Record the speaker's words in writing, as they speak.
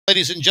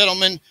Ladies and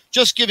gentlemen,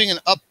 just giving an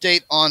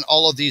update on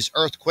all of these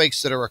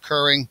earthquakes that are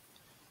occurring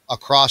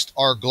across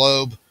our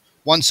globe.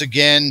 Once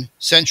again,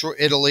 central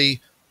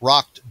Italy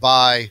rocked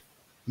by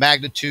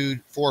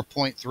magnitude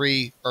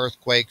 4.3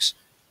 earthquakes.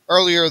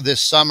 Earlier this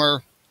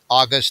summer,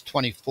 August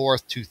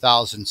 24th,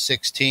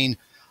 2016,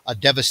 a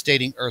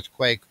devastating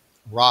earthquake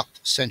rocked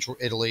central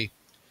Italy,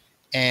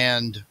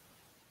 and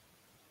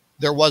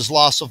there was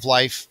loss of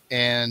life.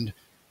 And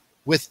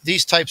with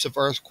these types of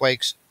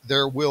earthquakes,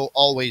 there will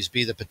always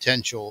be the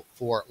potential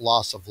for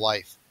loss of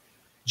life.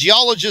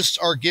 Geologists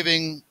are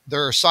giving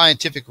their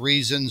scientific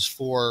reasons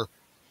for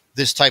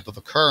this type of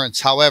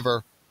occurrence.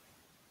 However,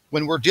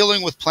 when we're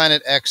dealing with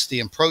Planet X, the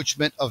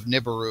encroachment of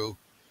Nibiru,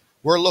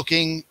 we're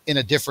looking in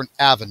a different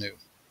avenue.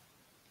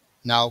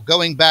 Now,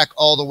 going back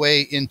all the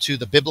way into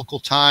the biblical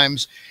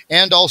times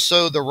and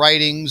also the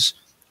writings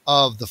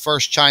of the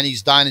first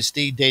Chinese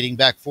dynasty dating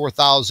back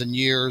 4,000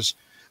 years,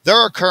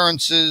 their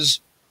occurrences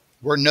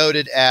were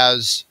noted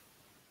as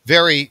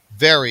very,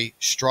 very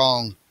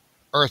strong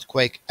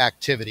earthquake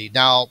activity.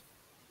 Now,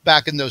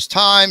 back in those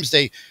times,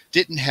 they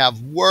didn't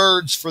have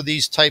words for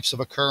these types of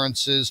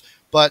occurrences,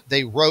 but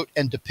they wrote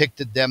and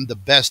depicted them the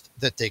best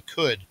that they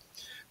could.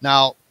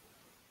 Now,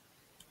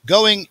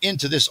 going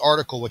into this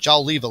article, which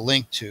I'll leave a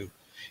link to,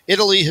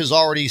 Italy has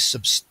already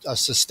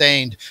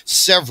sustained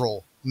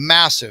several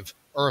massive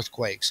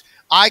earthquakes.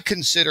 I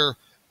consider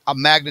a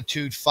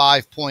magnitude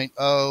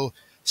 5.0,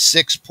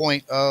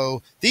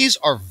 6.0. These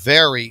are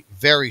very,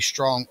 very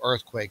strong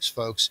earthquakes,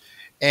 folks,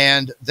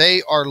 and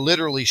they are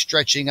literally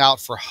stretching out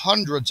for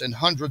hundreds and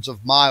hundreds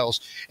of miles,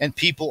 and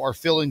people are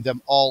feeling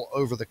them all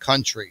over the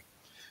country.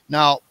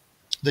 Now,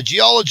 the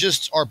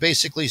geologists are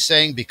basically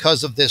saying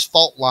because of this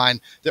fault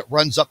line that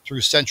runs up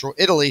through central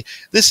Italy,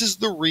 this is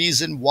the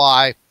reason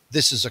why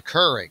this is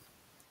occurring.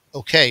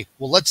 Okay,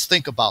 well, let's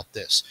think about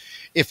this.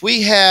 If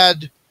we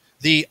had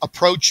the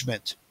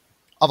approachment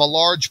of a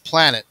large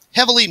planet,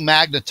 heavily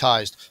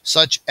magnetized,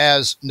 such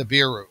as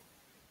Nibiru,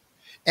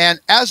 and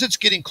as it's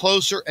getting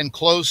closer and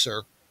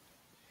closer,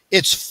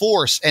 its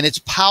force and its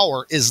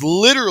power is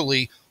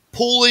literally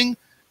pulling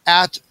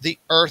at the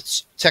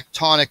Earth's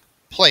tectonic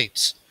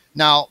plates.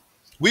 Now,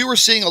 we were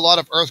seeing a lot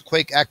of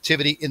earthquake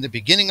activity in the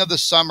beginning of the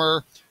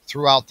summer,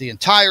 throughout the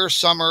entire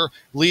summer,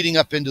 leading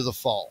up into the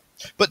fall,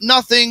 but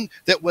nothing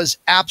that was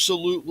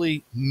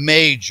absolutely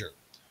major.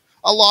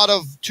 A lot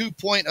of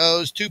 2.0s,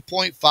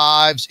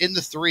 2.5s, in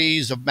the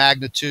threes of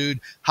magnitude.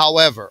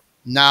 However,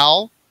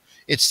 now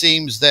it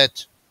seems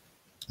that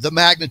the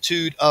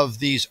magnitude of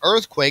these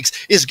earthquakes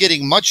is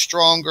getting much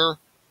stronger,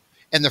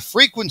 and the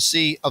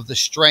frequency of the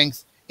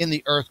strength in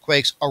the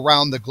earthquakes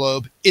around the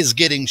globe is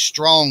getting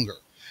stronger.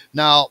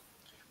 Now,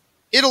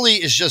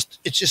 Italy is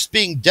just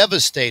being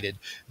devastated.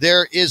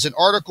 There is an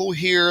article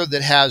here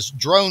that has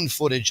drone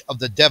footage of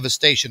the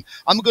devastation.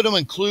 I'm going to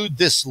include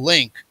this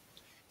link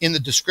in the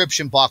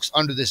description box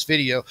under this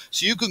video,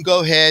 so you can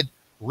go ahead,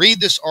 read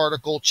this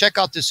article, check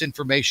out this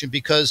information,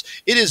 because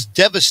it is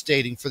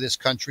devastating for this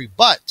country.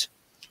 But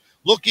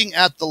looking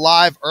at the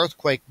live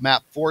earthquake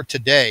map for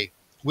today,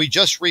 we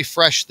just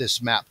refreshed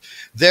this map.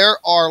 There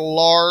are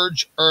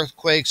large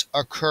earthquakes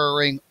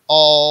occurring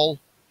all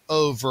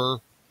over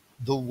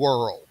the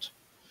world.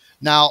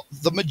 Now,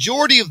 the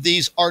majority of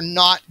these are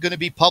not going to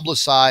be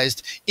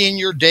publicized in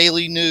your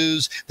daily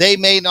news. They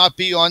may not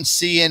be on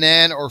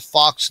CNN or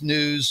Fox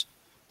News,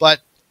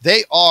 but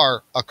they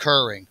are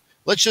occurring.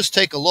 Let's just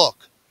take a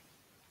look.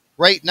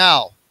 Right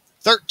now,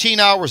 13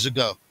 hours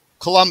ago,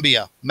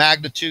 Colombia,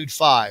 magnitude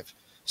 5.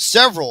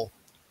 Several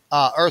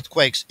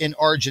earthquakes in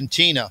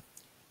Argentina.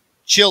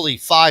 Chile,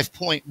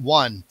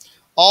 5.1.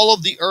 All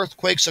of the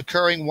earthquakes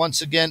occurring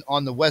once again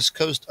on the west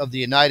coast of the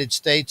United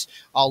States.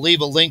 I'll leave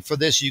a link for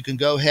this. You can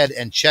go ahead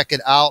and check it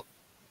out.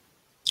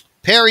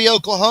 Perry,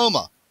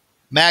 Oklahoma,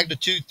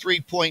 magnitude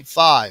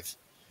 3.5.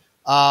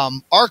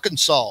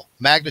 Arkansas,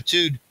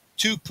 magnitude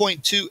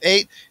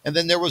 2.28. And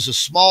then there was a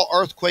small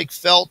earthquake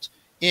felt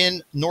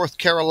in North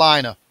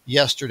Carolina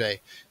yesterday.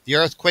 The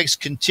earthquakes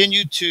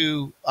continued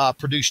to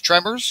produce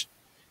tremors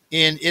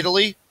in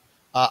Italy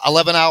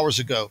 11 hours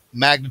ago,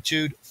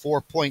 magnitude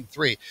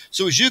 4.3.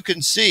 So as you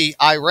can see,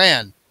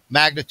 Iran,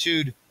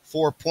 magnitude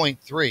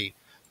 4.3.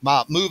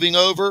 Moving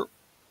over,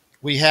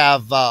 we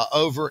have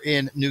over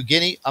in New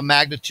Guinea, a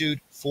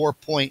magnitude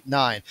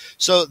 4.9.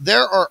 So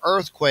there are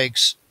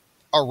earthquakes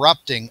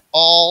erupting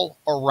all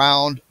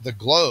around the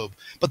globe,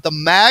 but the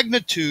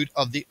magnitude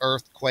of the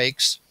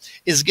earthquakes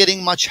is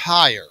getting much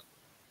higher,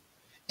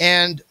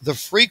 and the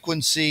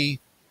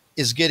frequency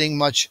is getting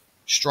much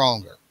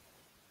stronger.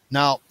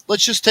 Now,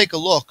 let's just take a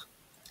look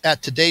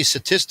at today's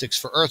statistics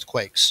for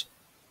earthquakes.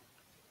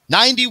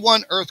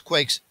 91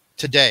 earthquakes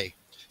today,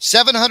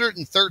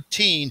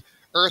 713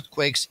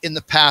 earthquakes in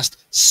the past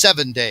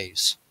 7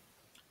 days,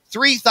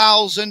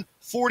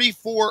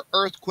 3,044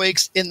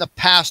 earthquakes in the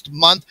past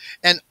month,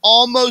 and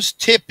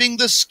almost tipping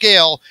the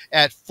scale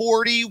at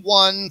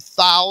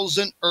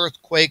 41,000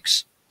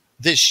 earthquakes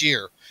this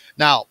year.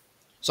 Now,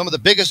 some of the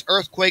biggest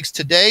earthquakes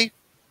today,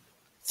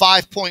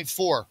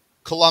 5.4,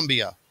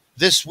 Colombia.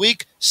 This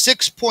week,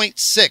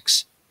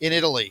 6.6 in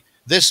Italy.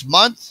 This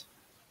month,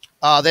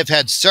 they've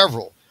had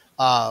several.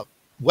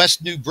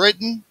 West New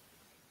Britain,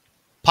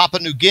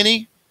 Papua New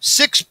Guinea,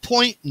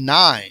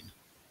 6.9.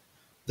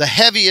 The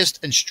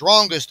heaviest and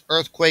strongest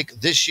earthquake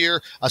this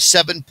year, a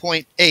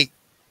 7.8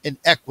 in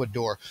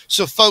Ecuador.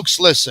 So folks,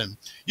 listen,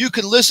 you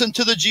can listen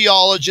to the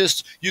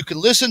geologists, you can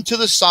listen to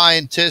the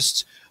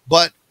scientists,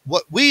 but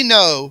what we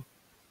know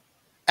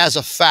as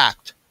a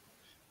fact,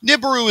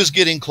 Nibiru is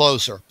getting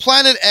closer.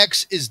 Planet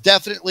X is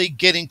definitely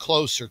getting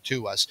closer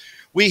to us.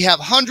 We have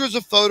hundreds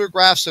of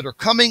photographs that are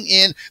coming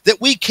in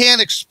that we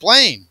can't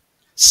explain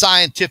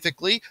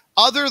scientifically,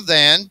 other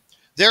than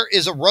there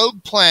is a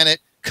rogue planet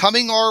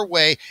coming our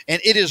way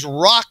and it is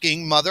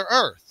rocking Mother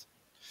Earth.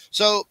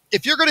 So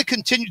if you're going to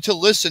continue to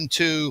listen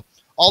to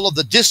all of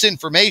the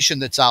disinformation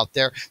that's out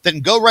there,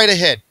 then go right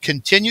ahead.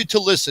 Continue to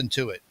listen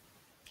to it.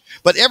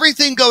 But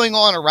everything going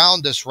on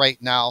around us right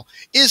now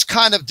is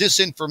kind of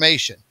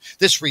disinformation.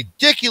 This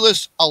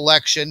ridiculous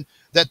election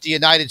that the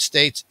United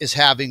States is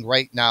having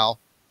right now.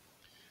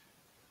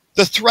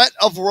 The threat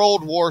of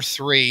World War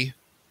III.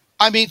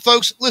 I mean,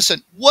 folks,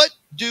 listen, what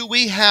do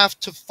we have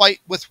to fight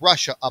with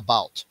Russia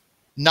about?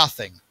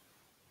 Nothing.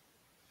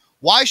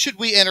 Why should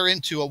we enter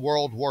into a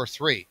World War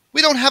III?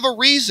 We don't have a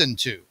reason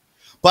to.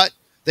 But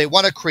they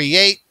want to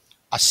create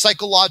a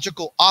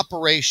psychological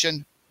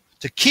operation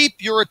to keep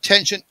your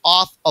attention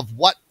off of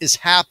what is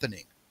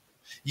happening.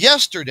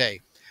 Yesterday,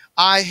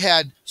 I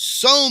had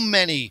so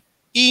many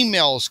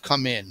emails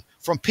come in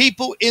from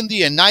people in the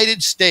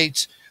United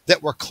States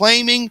that were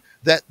claiming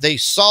that they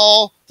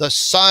saw the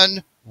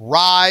sun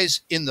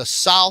rise in the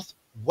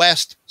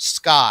southwest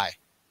sky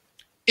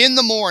in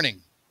the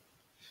morning.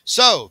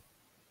 So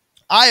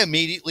I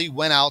immediately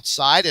went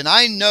outside, and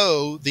I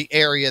know the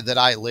area that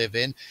I live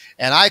in,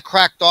 and I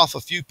cracked off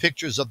a few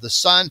pictures of the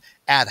sun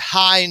at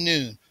high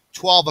noon,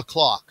 12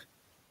 o'clock.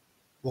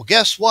 Well,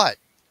 guess what?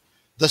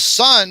 The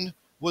sun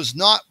was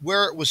not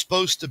where it was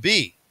supposed to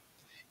be.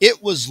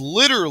 It was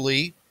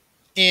literally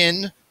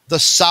in the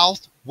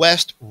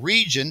southwest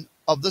region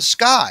of the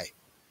sky.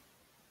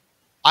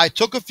 I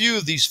took a few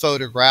of these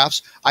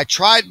photographs. I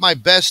tried my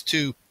best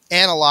to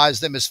analyze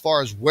them as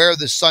far as where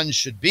the sun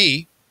should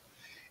be.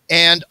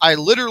 And I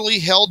literally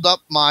held up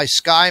my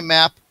sky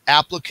map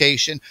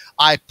application.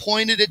 I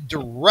pointed it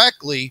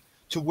directly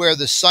to where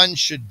the sun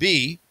should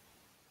be,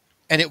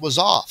 and it was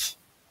off.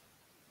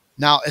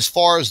 Now, as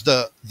far as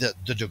the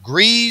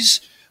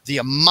degrees, the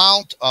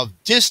amount of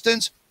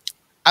distance,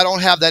 I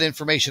don't have that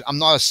information. I'm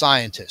not a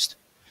scientist.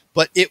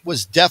 But it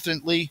was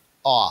definitely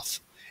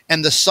off.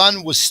 And the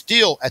sun was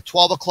still at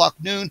 12 o'clock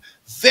noon,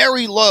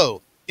 very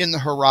low in the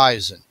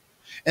horizon.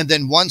 And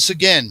then once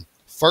again,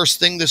 first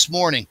thing this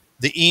morning,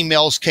 the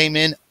emails came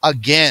in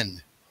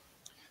again.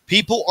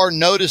 People are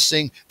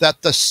noticing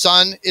that the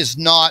sun is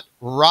not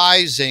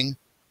rising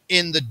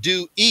in the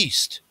due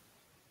east.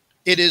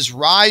 It is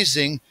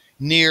rising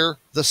near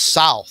the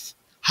south.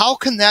 How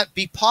can that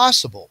be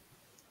possible?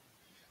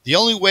 The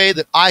only way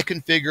that I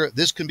can figure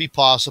this can be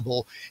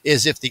possible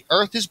is if the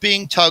earth is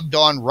being tugged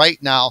on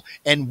right now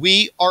and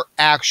we are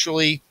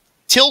actually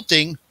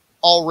tilting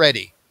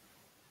already.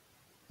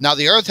 Now,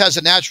 the earth has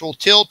a natural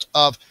tilt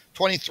of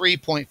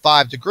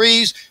 23.5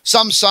 degrees.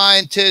 Some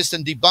scientists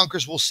and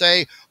debunkers will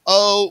say,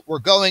 oh, we're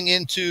going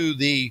into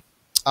the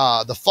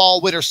fall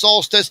winter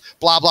solstice,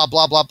 blah, blah,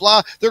 blah, blah,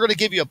 blah. They're going to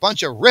give you a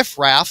bunch of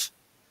riffraff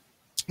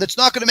that's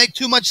not going to make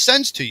too much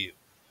sense to you,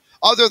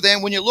 other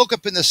than when you look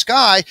up in the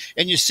sky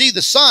and you see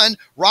the sun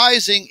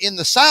rising in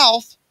the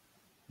south.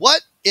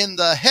 What in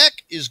the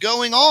heck is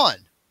going on?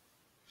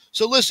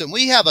 So listen,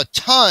 we have a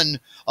ton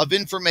of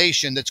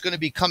information that's going to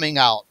be coming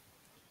out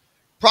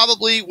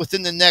probably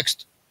within the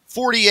next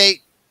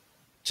 48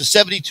 to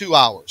 72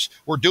 hours.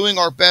 We're doing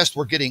our best.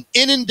 We're getting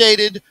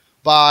inundated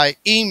by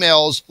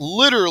emails.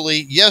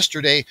 Literally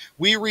yesterday,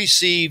 we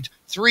received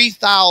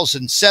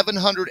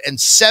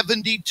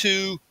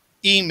 3,772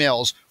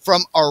 emails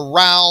from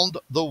around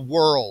the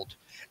world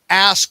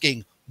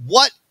asking,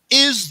 what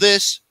is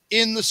this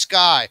in the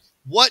sky?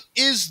 What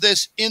is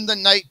this in the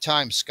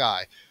nighttime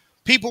sky?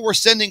 People were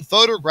sending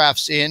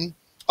photographs in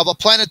of a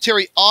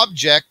planetary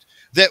object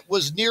that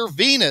was near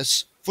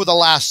Venus for the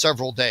last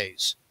several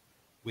days.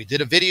 We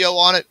did a video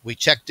on it. We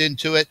checked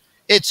into it.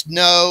 It's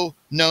no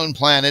known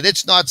planet.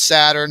 It's not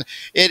Saturn.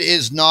 It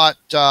is not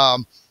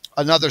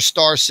another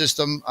star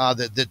system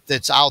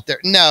that's out there.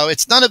 No,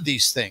 it's none of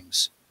these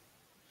things.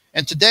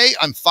 And today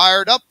I'm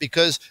fired up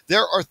because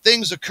there are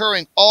things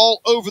occurring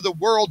all over the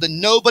world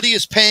and nobody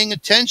is paying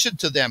attention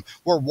to them.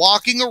 We're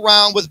walking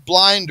around with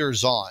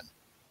blinders on.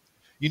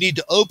 You need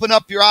to open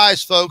up your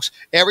eyes, folks.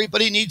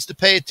 Everybody needs to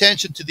pay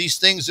attention to these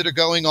things that are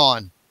going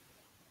on.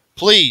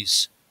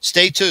 Please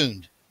stay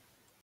tuned.